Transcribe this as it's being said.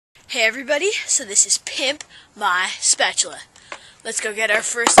Hey everybody, so this is Pimp, my spatula. Let's go get our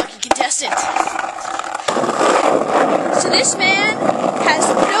first lucky contestant. So this man has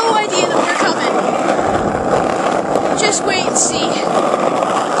no idea that we're coming. Just wait and see.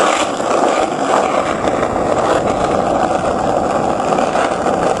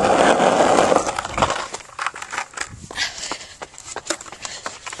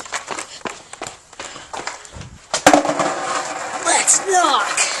 Let's knock.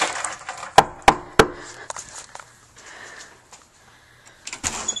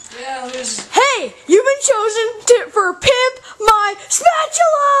 Hey, you've been chosen for Pimp my spatula!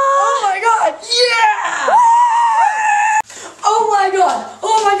 Oh my god, yeah! Oh my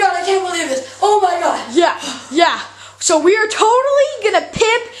god, I can't believe this. Oh my god. Yeah. So we are totally gonna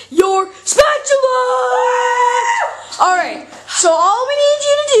pimp your spatula! Alright, so all we need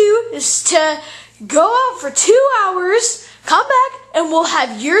you to do is to go out for 2 hours, come back, and we'll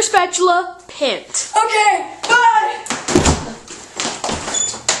have your spatula pimped. Okay, bye!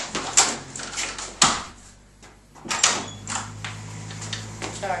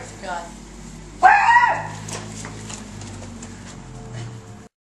 Sorry, forgot.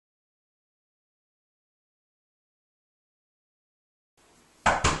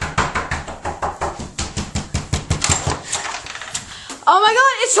 Oh my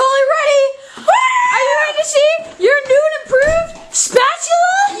god, it's totally ready! Are you ready to see your new and improved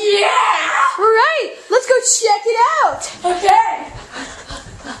spatula? Yeah! Alright, let's go check it out! Okay!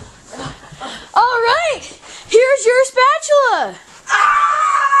 Alright, here's your spatula!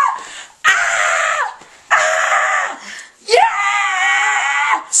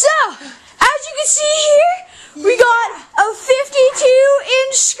 Yeah! So, as you can see here, we got a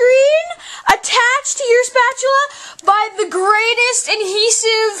 52-inch screen attached to your spatula by the greatest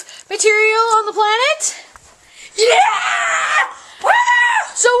adhesive material on the planet. Yeah!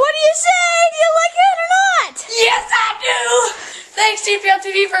 So what do you say? Do you like it or not? Yes, I do! Thanks, TPL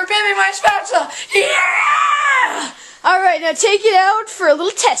for pimping my spatula. Yeah! Alright, now take it out for a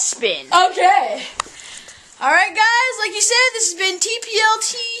little test spin. Okay. Alright guys, like you said, this has been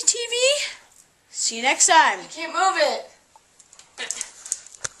TPLT TV. See you next time. Can't move it.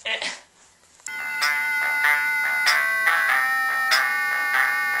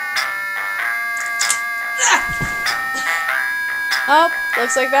 Oh,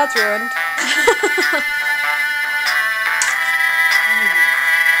 looks like that's ruined.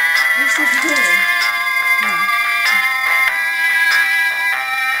 What's it doing?